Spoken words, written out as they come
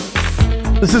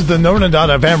This is the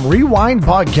Nona.fm Rewind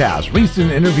Podcast,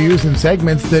 recent interviews and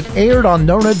segments that aired on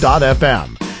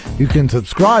Nona.fm. You can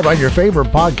subscribe on your favorite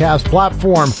podcast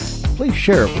platform. Please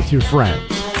share it with your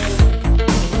friends.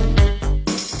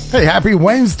 Hey, happy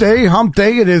Wednesday, hump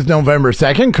day. It is November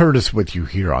 2nd. Curtis with you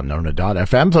here on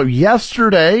Nona.fm. So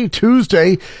yesterday,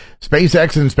 Tuesday,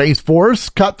 SpaceX and Space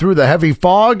Force cut through the heavy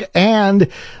fog and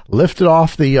lifted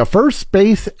off the first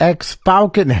SpaceX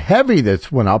Falcon Heavy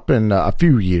that's went up in a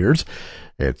few years.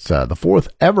 It's the fourth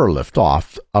ever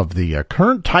liftoff of the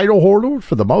current title holder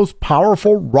for the most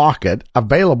powerful rocket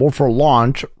available for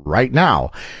launch right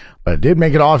now. But it did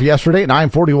make it off yesterday at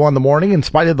 9:41 in the morning in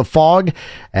spite of the fog,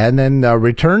 and then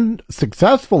returned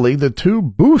successfully the two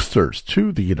boosters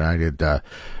to the United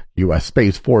U.S.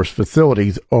 Space Force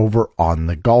facilities over on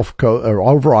the Gulf Coast, or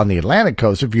over on the Atlantic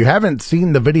coast. If you haven't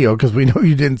seen the video, because we know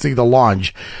you didn't see the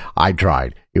launch, I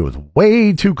tried. It was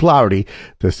way too cloudy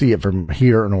to see it from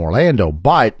here in Orlando,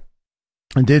 but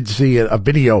I did see a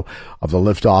video of the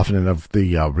liftoff and of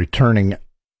the returning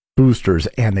boosters,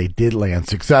 and they did land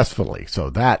successfully. So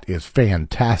that is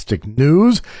fantastic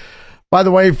news. By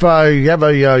the way, if you have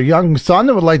a young son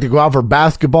that would like to go out for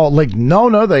basketball at Lake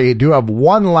Nona, they do have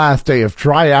one last day of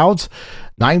tryouts.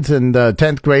 9th and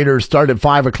 10th graders start at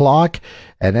 5 o'clock,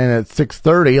 and then at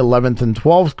 6:30, 11th and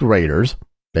 12th graders.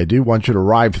 They do want you to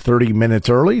arrive 30 minutes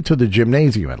early to the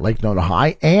gymnasium at Lake Nona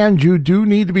High, and you do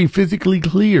need to be physically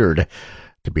cleared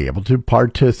to be able to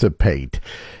participate.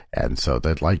 And so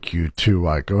they'd like you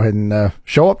to go ahead and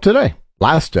show up today,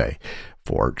 last day,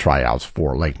 for tryouts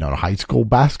for Lake Nona High School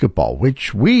basketball,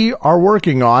 which we are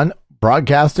working on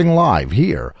broadcasting live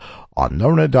here on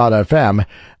Nona.fm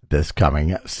this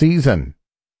coming season.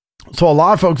 So a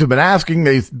lot of folks have been asking,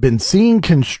 they've been seeing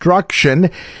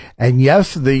construction, and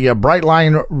yes, the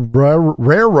Brightline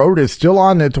Railroad is still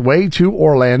on its way to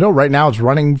Orlando. Right now it's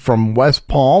running from West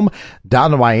Palm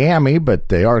down to Miami, but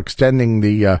they are extending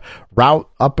the route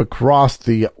up across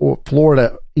the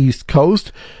Florida East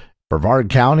Coast, Brevard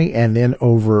County, and then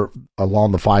over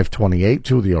along the 528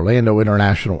 to the Orlando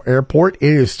International Airport.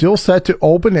 It is still set to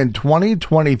open in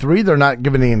 2023. They're not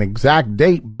giving an exact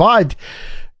date, but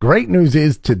great news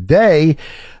is today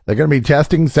they're going to be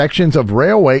testing sections of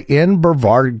railway in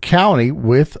Brevard County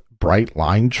with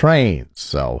Brightline trains.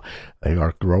 So they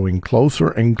are growing closer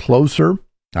and closer.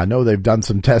 I know they've done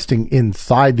some testing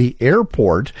inside the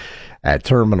airport at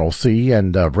Terminal C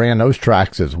and ran those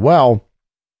tracks as well.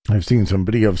 I've seen some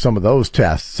video of some of those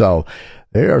tests. So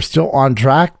they are still on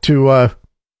track to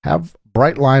have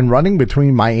Brightline running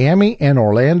between Miami and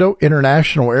Orlando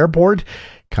International Airport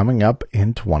coming up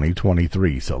in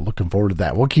 2023. So looking forward to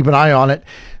that. We'll keep an eye on it.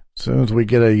 As soon as we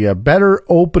get a better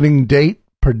opening date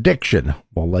prediction,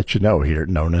 we'll let you know here at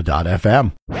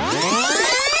Nona.fm.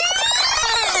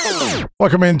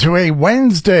 Welcome into a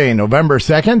Wednesday, November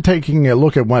 2nd, taking a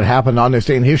look at what happened on this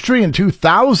day in history. In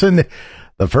 2000,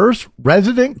 the first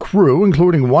resident crew,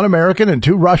 including one American and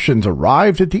two Russians,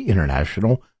 arrived at the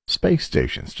International Space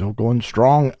Station. Still going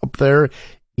strong up there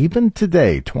even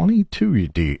today, 22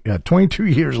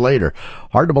 years later.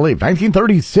 Hard to believe.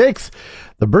 1936,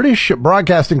 the British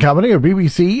Broadcasting Company, or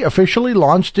BBC, officially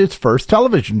launched its first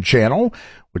television channel,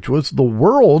 which was the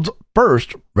world's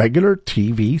first regular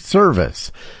TV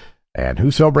service. And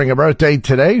who's celebrating a birthday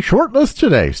today? Short list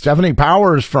today. Stephanie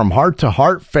Powers from Heart to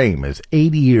Heart fame is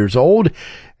 80 years old,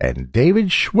 and David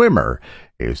Schwimmer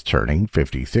is turning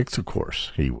 56, of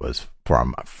course. He was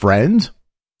from Friends.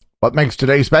 What makes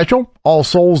today special? All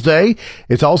Souls Day.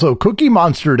 It's also Cookie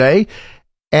Monster Day,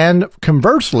 and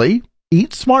conversely,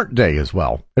 Eat Smart Day as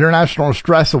well. International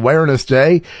Stress Awareness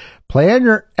Day. Plan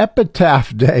your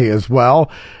Epitaph Day as well,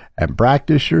 and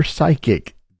Practice Your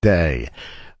Psychic Day.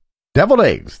 Deviled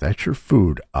eggs, that's your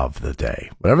food of the day.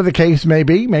 Whatever the case may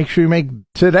be, make sure you make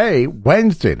today,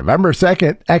 Wednesday, November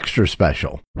 2nd, extra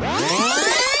special.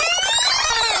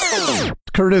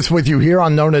 Curtis with you here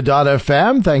on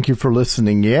Nona.fm. Thank you for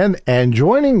listening in. And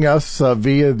joining us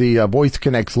via the Voice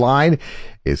Connects line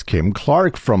is Kim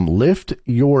Clark from Lift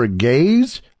Your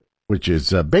Gaze, which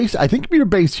is based, I think you're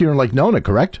based here in Lake Nona,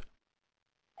 correct?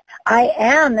 I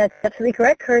am. That's absolutely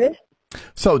correct, Curtis.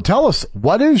 So tell us,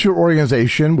 what is your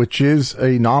organization, which is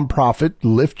a nonprofit,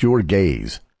 Lift Your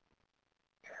Gaze?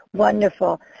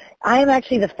 Wonderful. I am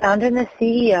actually the founder and the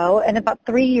CEO, and about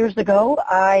 3 years ago,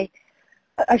 5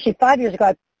 years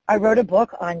ago, I wrote a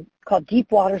book called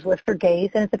Deep Waters Lift Your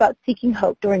Gaze, and it's about seeking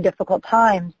hope during difficult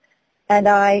times. And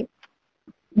I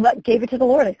gave it to the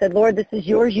Lord. I said, Lord, this is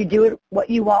yours. You do it what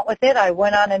you want with it. I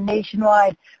went on a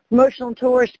nationwide promotional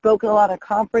tour, spoke at a lot of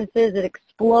conferences. It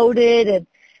exploded, and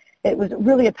it was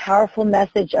really a powerful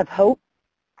message of hope.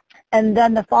 And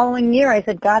then the following year, I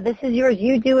said, God, this is yours.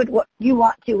 You do it what you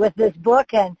want to with this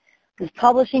book and this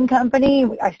publishing company.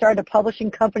 I started a publishing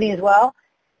company as well.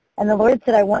 And the Lord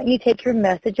said, I want you to take your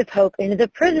message of hope into the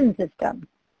prison system.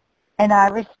 And I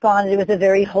responded with a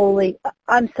very holy,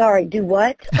 I'm sorry, do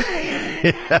what?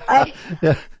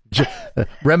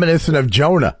 Reminiscent of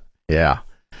Jonah. Yeah.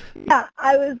 Yeah,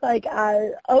 I was like,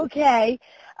 okay.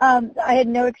 I had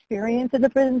no experience in the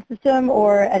prison system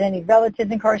or at any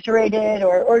relatives incarcerated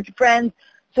or friends.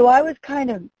 So I was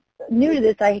kind of new to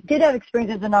this. I did have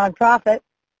experience as a nonprofit.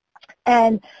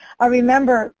 And I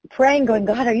remember praying, going,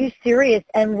 God, are you serious?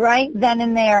 And right then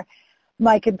and there,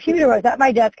 my computer was at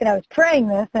my desk and I was praying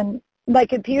this, and my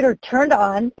computer turned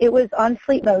on. It was on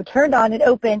sleep mode, turned on, it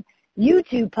opened.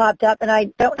 YouTube popped up, and I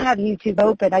don't have YouTube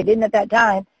open. I didn't at that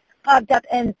time. Popped up,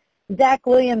 and Zach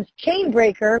Williams'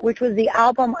 Chainbreaker, which was the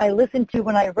album I listened to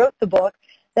when I wrote the book,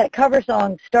 that cover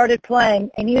song started playing,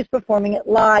 and he was performing it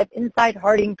live inside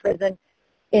Harding Prison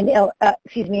in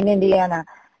Indiana.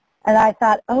 And I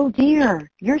thought, oh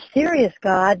dear, you're serious,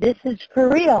 God. This is for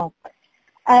real.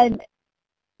 And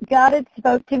God had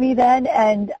spoke to me then,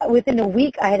 and within a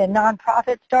week I had a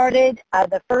nonprofit started.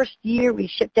 The first year we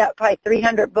shipped out probably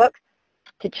 300 books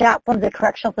to chaplains at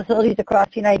correctional facilities across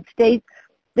the United States.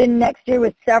 Then next year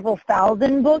was several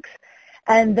thousand books.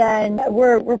 And then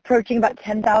we're approaching about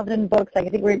 10,000 books. I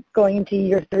think we're going into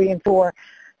year 3 and 4.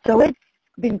 So it's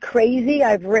been crazy.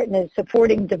 I've written a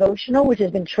supporting devotional, which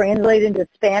has been translated into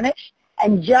Spanish.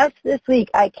 And just this week,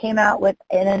 I came out with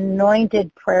an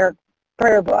anointed prayer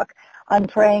book on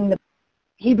praying the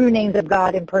Hebrew names of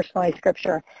God in personalized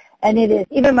scripture. And it is,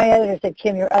 even my editor said,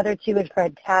 Kim, your other two are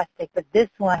fantastic, but this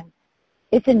one,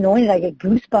 it's anointed. I get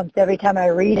goosebumps every time I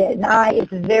read it. And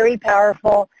it's very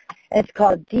powerful. And it's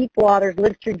called Deep Waters,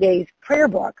 Lift Your Gaze Prayer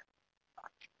Book.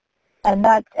 And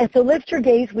so Lift Your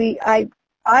Gaze,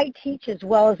 I teach as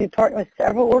well as we partner with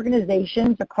several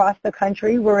organizations across the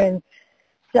country. We're in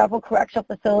several correctional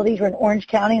facilities. We're in Orange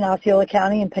County and Osceola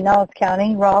County and Pinellas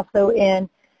County. We're also in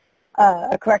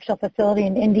a correctional facility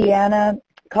in Indiana,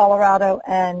 Colorado,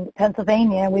 and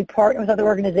Pennsylvania. And we partner with other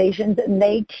organizations, and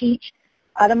they teach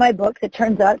out of my books. It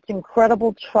turns out it's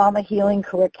incredible trauma healing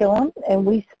curriculum, and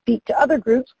we speak to other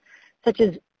groups such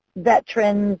as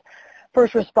veterans,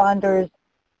 first responders,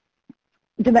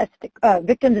 domestic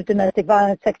victims of domestic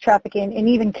violence, sex trafficking, and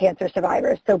even cancer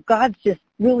survivors. So God's just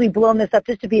really blown this up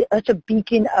just to be such a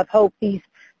beacon of hope. These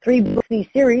 3 books, these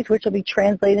series, which will be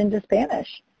translated into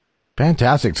Spanish.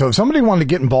 Fantastic. So if somebody wanted to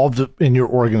get involved in your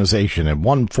organization in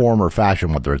one form or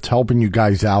fashion, whether it's helping you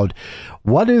guys out,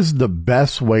 what is the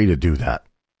best way to do that?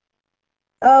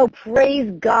 Oh,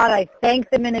 praise God. I thank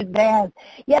them in advance.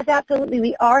 Yes, absolutely.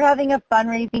 We are having a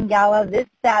fundraising gala this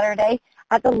Saturday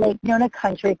at the Lake Nona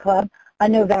Country Club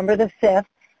on November the 5th.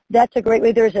 That's a great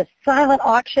way. There's a silent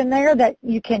auction there that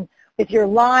you can, if you're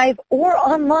live or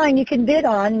online, you can bid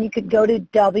on. And you could go to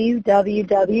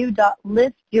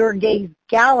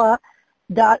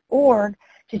www.liftyourgazegala.org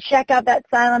to check out that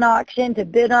silent auction, to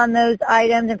bid on those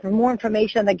items. And for more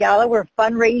information on the gala, we're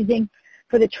fundraising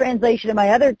for the translation of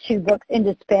my other 2 books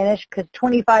into Spanish, because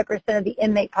 25% of the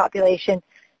inmate population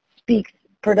speaks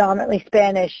predominantly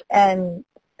Spanish, and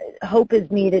hope is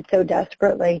needed so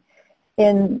desperately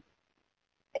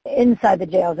inside the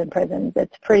jails and prisons.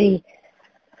 It's pretty.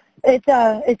 It's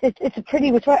a pretty.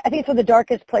 I think it's one of the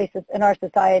darkest places in our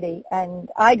society, and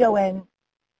I go in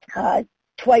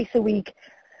twice a week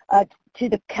to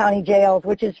the county jails,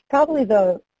 which is probably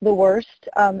the worst.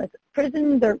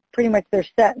 Prison, they're pretty much their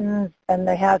sentence, and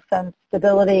they have some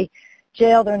stability.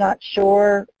 Jail, they're not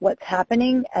sure what's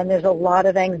happening, and there's a lot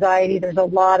of anxiety. There's a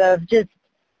lot of just,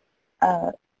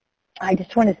 I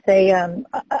just want to say,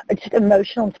 just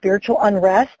emotional and spiritual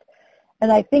unrest. And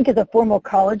I think as a former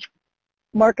college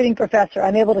marketing professor,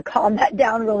 I'm able to calm that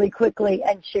down really quickly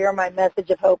and share my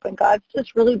message of hope. And God's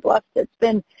just really blessed. It's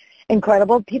been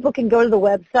incredible. People can go to the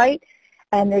website,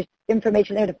 and there's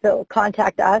information there to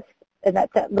contact us, and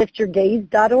that's at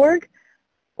liftyourgaze.org,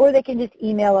 or they can just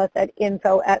email us at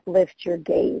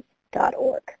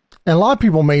info@liftyourgaze.org. And a lot of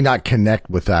people may not connect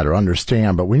with that or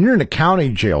understand, but when you're in a county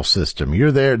jail system,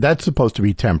 you're there, that's supposed to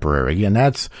be temporary, and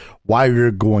that's why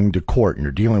you're going to court, and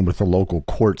you're dealing with the local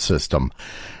court system.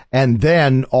 And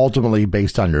then ultimately,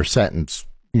 based on your sentence,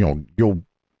 you'll,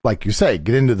 like you say,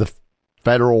 get into the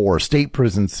federal or state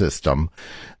prison system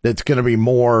that's going to be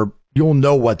more, you'll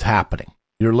know what's happening.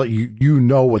 You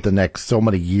know what the next so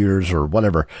many years or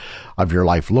whatever of your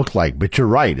life look like. But you're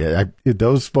right.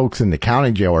 Those folks in the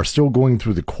county jail are still going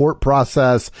through the court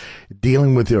process,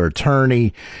 dealing with their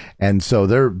attorney. And so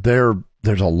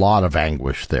there's a lot of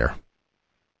anguish there.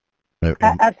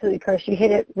 Absolutely, Chris. You hit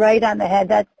it right on the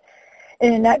head.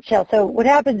 in a nutshell, so what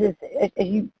happens is, as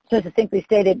you so succinctly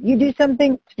stated, you do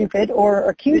something stupid or are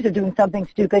accused of doing something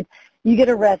stupid, you get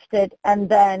arrested, and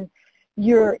then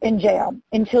you're in jail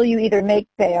until you either make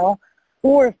bail,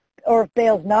 or if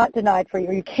bail's not denied for you,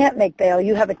 or you can't make bail,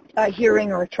 you have a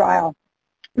hearing or a trial.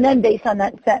 And then based on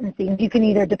that sentencing, you can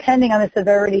either, depending on the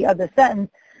severity of the sentence,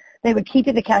 they would keep you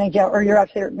in the county jail, or you're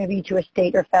up there maybe to a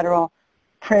state or federal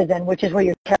prison, which is where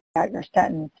you're carrying out your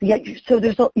sentence.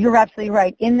 So you're absolutely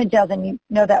right. In the jails, and you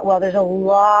know that well, there's a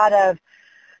lot of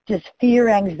just fear,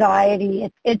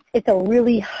 anxiety. It's a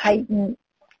really heightened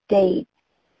state,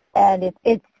 and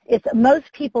it's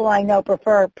most people I know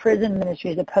prefer prison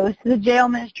ministry as opposed to the jail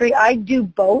ministry. I do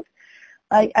both.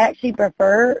 I actually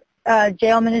prefer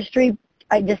jail ministry.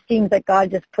 It just seems that God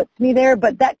just puts me there,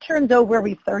 but that turns over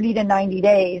every 30 to 90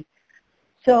 days.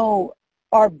 So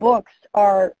our books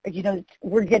are,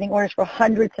 we're getting orders for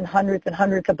hundreds and hundreds and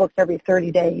hundreds of books every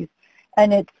 30 days,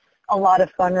 and it's a lot of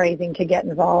fundraising to get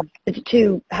involved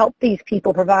to help these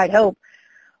people provide hope.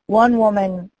 One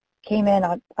woman came in,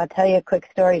 I'll tell you a quick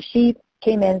story. She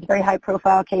came in, it's a very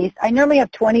high-profile case. I normally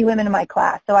have 20 women in my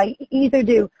class, so I either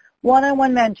do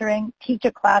one-on-one mentoring, teach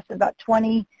a class of about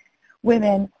 20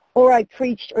 women, or I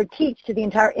preach or teach to the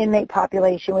entire inmate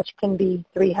population, which can be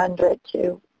 300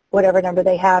 to whatever number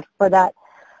they have for that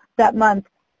month.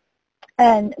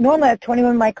 And normally I have 20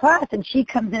 women in my class, and she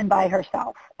comes in by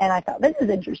herself. And I thought, this is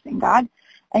interesting, God.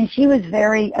 And she was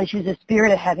she was a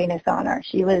spirit of heaviness on her.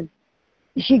 She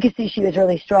could see she was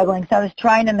really struggling. So I was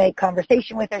trying to make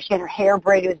conversation with her. She had her hair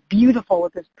braided. It was beautiful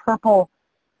with this purple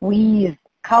weave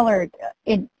colored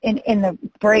in the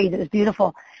braids. It was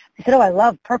beautiful. I said, oh, I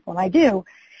love purple, and I do.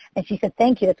 And she said,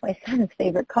 thank you. It's my son's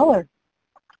favorite color.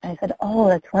 And I said, oh,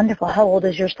 that's wonderful. How old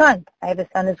is your son? I have a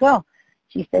son as well.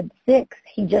 She said, 6.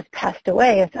 He just passed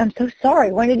away. I said, I'm so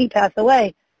sorry. When did he pass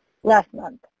away? Last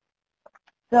month.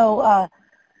 So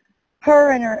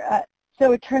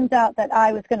so it turns out that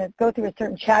I was going to go through a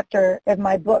certain chapter of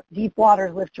my book, Deep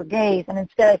Waters Lift Your Gaze. And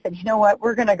instead I said, you know what?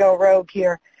 We're going to go rogue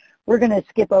here. We're going to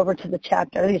skip over to the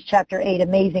chapter. I think it's chapter 8,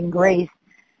 Amazing Grace.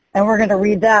 And we're going to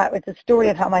read that. It's a story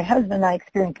of how my husband and I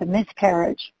experienced a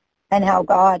miscarriage and how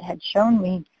God had shown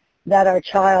me that our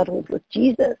child was with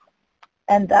Jesus.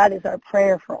 And that is our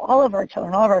prayer for all of our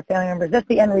children, all of our family members. That's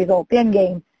the end result, the end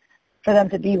game, for them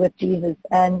to be with Jesus.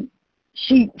 And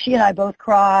she and I both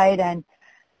cried. And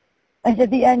at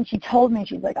the end, she told me,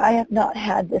 she's like, I have not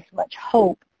had this much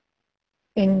hope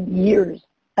in years.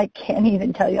 I can't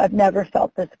even tell you. I've never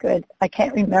felt this good. I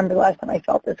can't remember the last time I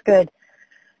felt this good.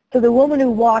 So the woman who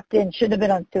walked in should have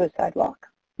been on suicide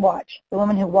watch. The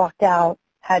woman who walked out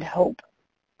had hope.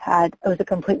 It was a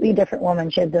completely different woman.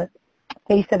 She had the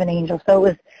face of an angel. So it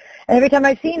was, and every time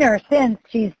I've seen her since,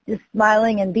 she's just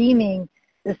smiling and beaming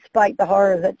despite the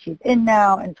horror that she's in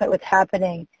now and so what's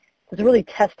happening. It's really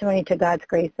testimony to God's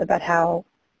grace about how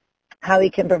he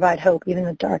can provide hope even in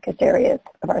the darkest areas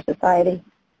of our society.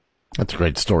 That's a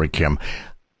great story, Kim.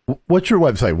 What's your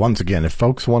website, once again, if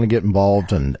folks want to get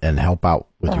involved and help out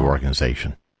with your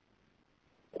organization?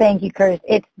 Thank you, Curtis.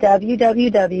 It's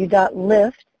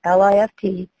www.lift,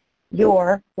 L-I-F-T,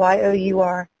 your,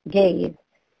 Y-O-U-R, gaze,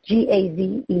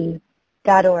 G-A-Z-E.org.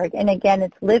 And again,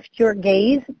 it's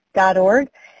liftyourgaze.org.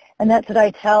 And that's what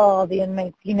I tell all the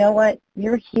inmates. You know what?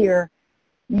 You're here.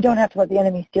 You don't have to let the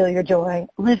enemy steal your joy.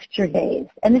 Lift your gaze.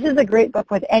 And this is a great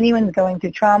book with anyone's going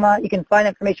through trauma. You can find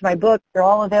information in my book. They're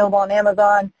all available on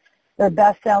Amazon. They're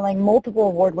best-selling, multiple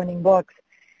award-winning books.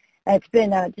 And it's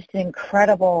been just an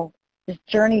incredible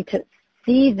journey to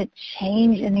see the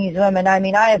change in these women. I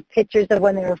mean, I have pictures of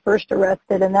when they were first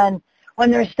arrested and then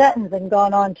when they're sentenced and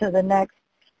gone on to the next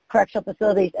correctional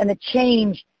facilities. And the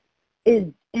change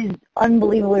is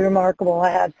unbelievably remarkable.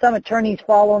 I have some attorneys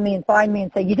follow me and find me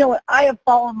and say, you know what, I have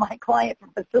followed my client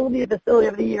from facility to facility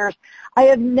over the years. I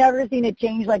have never seen a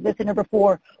change like this in her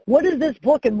before. What is this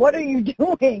book and what are you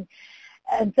doing?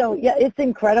 And so, yeah, it's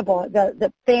incredible.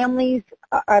 The families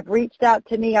have reached out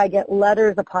to me. I get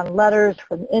letters upon letters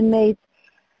from inmates,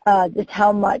 just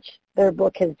how much their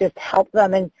book has just helped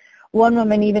them. And one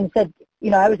woman even said,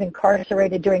 I was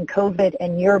incarcerated during COVID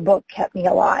and your book kept me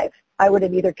alive. I would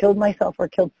have either killed myself or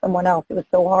killed someone else. It was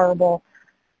so horrible.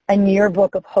 And your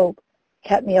book of hope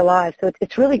kept me alive. So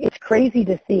it's crazy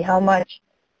to see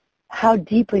how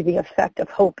deeply the effect of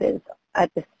hope is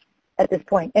at this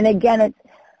point. And again, it's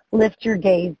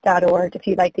liftyourgaze.org if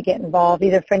you'd like to get involved,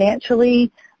 either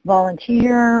financially,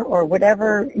 volunteer, or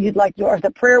whatever you'd like to, or as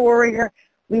a prayer warrior.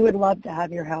 We would love to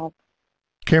have your help.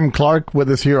 Kim Clark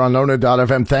with us here on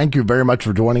Nona.fm. Thank you very much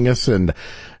for joining us, and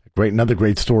another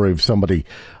great story of somebody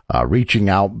reaching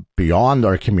out beyond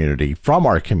our community, from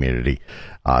our community,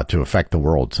 to affect the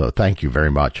world. So thank you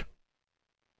very much.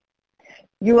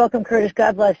 You're welcome, Curtis.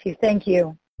 God bless you. Thank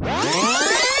you.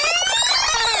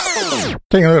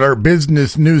 Taking a look at our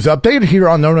business news update here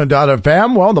on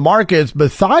Nona.fm. Well, the markets,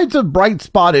 besides a bright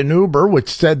spot in Uber, which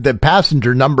said that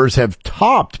passenger numbers have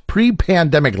topped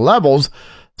pre-pandemic levels,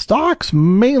 stocks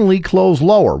mainly close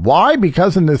lower. Why?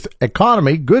 Because in this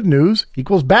economy, good news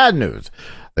equals bad news.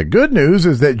 The good news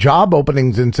is that job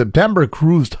openings in September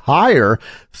cruised higher,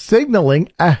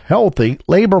 signaling a healthy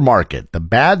labor market. The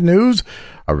bad news,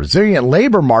 a resilient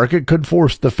labor market could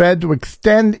force the Fed to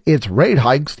extend its rate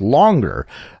hikes longer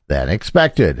than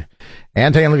expected.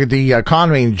 And taking a look at the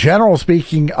economy in general,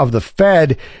 speaking of the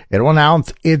Fed, it will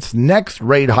announce its next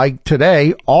rate hike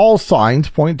today. All signs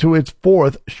point to its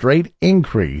fourth straight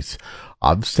increase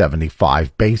of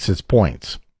 75 basis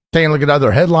points. Taking a look at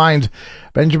other headlines,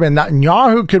 Benjamin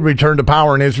Netanyahu could return to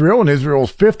power in Israel's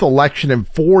fifth election in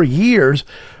 4 years.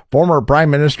 Former Prime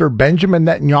Minister Benjamin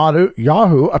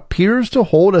Netanyahu appears to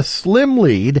hold a slim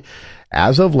lead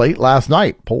as of late last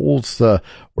night. Polls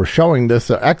were showing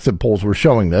this, exit polls were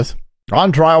showing this.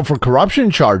 On trial for corruption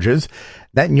charges,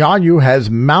 Netanyahu has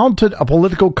mounted a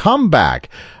political comeback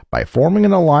by forming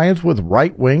an alliance with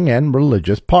right-wing and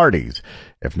religious parties.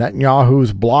 If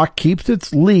Netanyahu's bloc keeps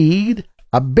its lead,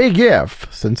 a big if,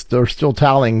 since they're still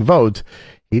tallying votes,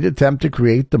 he'd attempt to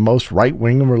create the most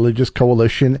right-wing and religious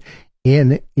coalition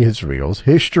in Israel's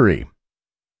history.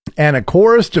 And a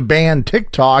chorus to ban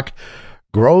TikTok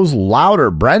grows louder.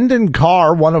 Brendan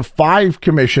Carr, one of 5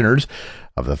 commissioners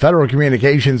of the Federal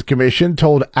Communications Commission,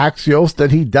 told Axios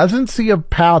that he doesn't see a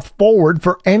path forward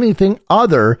for anything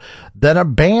other than a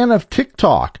ban of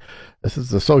TikTok. This is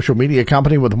the social media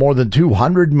company with more than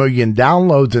 200 million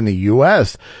downloads in the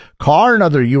U.S. Carr and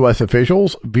other U.S.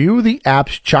 officials view the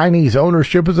app's Chinese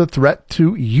ownership as a threat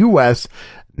to U.S.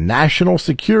 national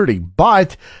security.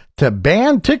 But to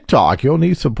ban TikTok, you'll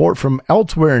need support from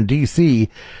elsewhere in D.C.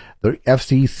 The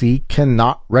FCC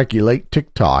cannot regulate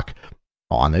TikTok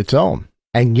on its own.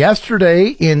 And yesterday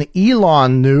in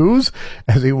Elon news,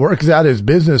 as he works out his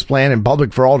business plan in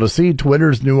public for all to see,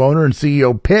 Twitter's new owner and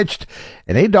CEO pitched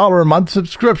an $8 a month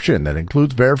subscription that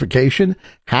includes verification,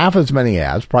 half as many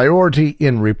ads, priority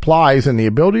in replies, and the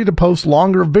ability to post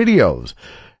longer videos.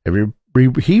 He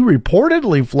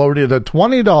reportedly floated a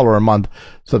 $20 a month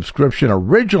subscription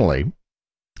originally,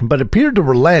 but appeared to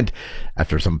relent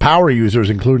after some power users,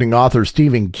 including author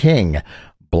Stephen King,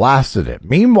 blasted it.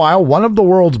 Meanwhile, one of the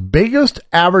world's biggest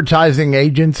advertising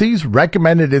agencies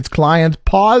recommended its clients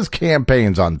pause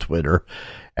campaigns on Twitter,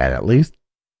 and at least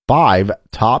 5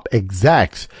 top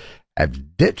execs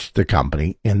have ditched the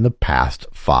company in the past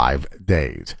 5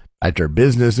 days. That's your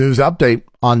business news update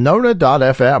on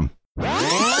Nona.fm.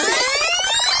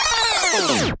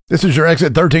 This is your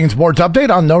Exit 13 Sports Update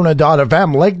on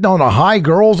Nona.fm. Lake Nona High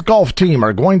girls golf team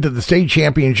are going to the state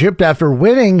championship after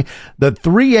winning the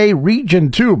 3A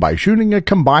Region 2 by shooting a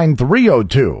combined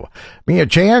 302. Mia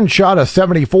Chan shot a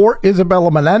 74.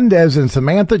 Isabella Menendez and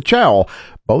Samantha Chell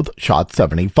both shot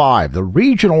 75. The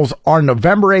regionals are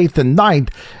November 8th and 9th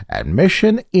at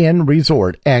Mission Inn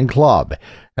Resort and Club.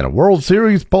 And a World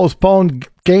Series postponed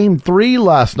Game 3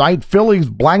 last night. Phillies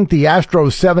blanked the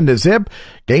Astros 7-0.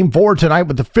 Game 4 tonight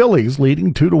with the Phillies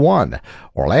leading 2-1.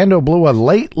 Orlando blew a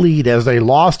late lead as they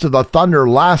lost to the Thunder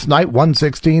last night,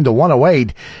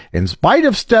 116-108. In spite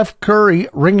of Steph Curry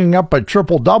ringing up a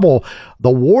triple-double, the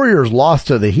Warriors lost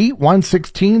to the Heat,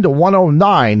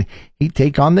 116-109. Heat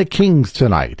take on the Kings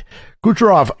tonight.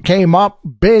 Kucherov came up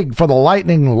big for the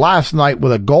Lightning last night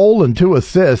with a goal and 2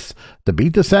 assists to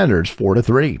beat the Senators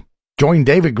 4-3. Join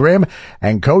David Grimm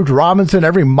and Coach Robinson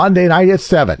every Monday night at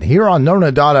 7 here on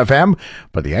Nona.fm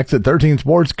for the Exit 13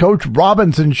 Sports Coach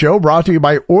Robinson Show, brought to you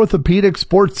by orthopedic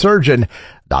sports surgeon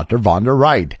Dr. Vonda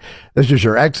Wright. This is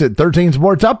your Exit 13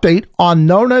 Sports Update on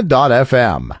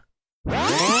Nona.fm.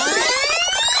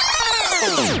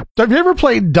 So have you ever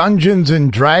played Dungeons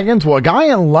and Dragons? Well, a guy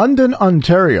in London,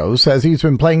 Ontario says he's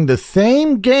been playing the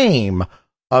same game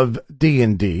of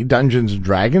D&D, Dungeons and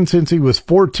Dragons, since he was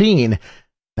 14.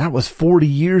 That was 40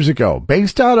 years ago.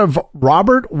 Based out of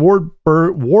Robert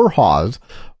Wardhaw's,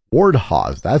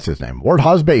 that's his name,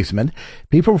 Wardhaw's basement,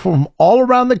 people from all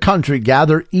around the country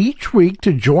gather each week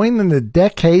to join in the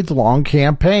decades-long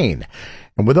campaign.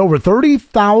 And with over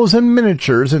 30,000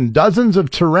 miniatures and dozens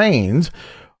of terrains,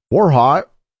 Wardhaw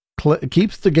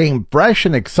keeps the game fresh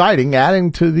and exciting,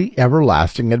 adding to the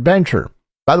everlasting adventure.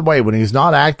 By the way, when he's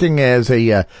not acting as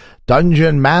a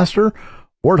dungeon master,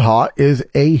 Wardhaw is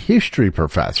a history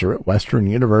professor at Western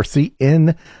University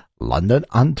in London,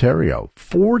 Ontario.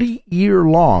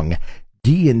 40-year-long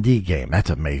D&D game.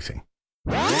 That's amazing.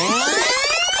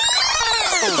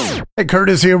 Hey,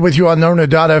 Curtis here with you on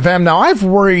Nona.fm. Now, I've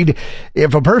worried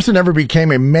if a person ever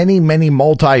became a many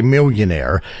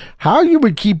multi-millionaire, how you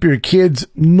would keep your kids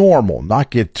normal, not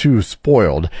get too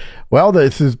spoiled. Well,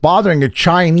 this is bothering a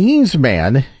Chinese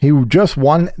man who just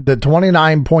won the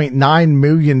 $29.9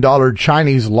 million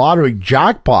Chinese lottery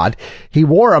jackpot. He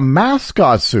wore a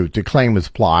mascot suit to claim his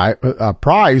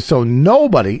prize, so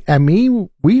nobody,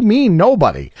 we mean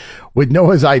nobody, would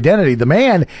know his identity. The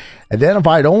man,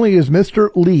 identified only as Mr.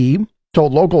 Lee,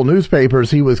 told local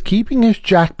newspapers he was keeping his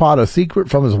jackpot a secret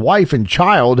from his wife and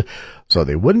child so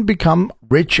they wouldn't become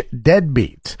rich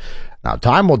deadbeats. Now,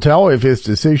 time will tell if his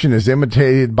decision is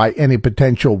imitated by any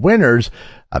potential winners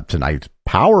of tonight's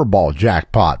Powerball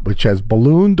jackpot, which has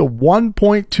ballooned to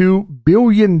 $1.2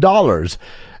 billion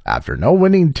after no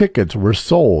winning tickets were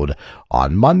sold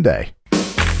on Monday.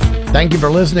 Thank you for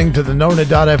listening to the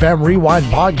Nona.fm Rewind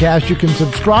podcast. You can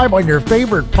subscribe on your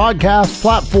favorite podcast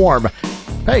platform.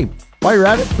 Hey, while you're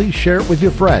at it, please share it with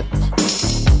your friends.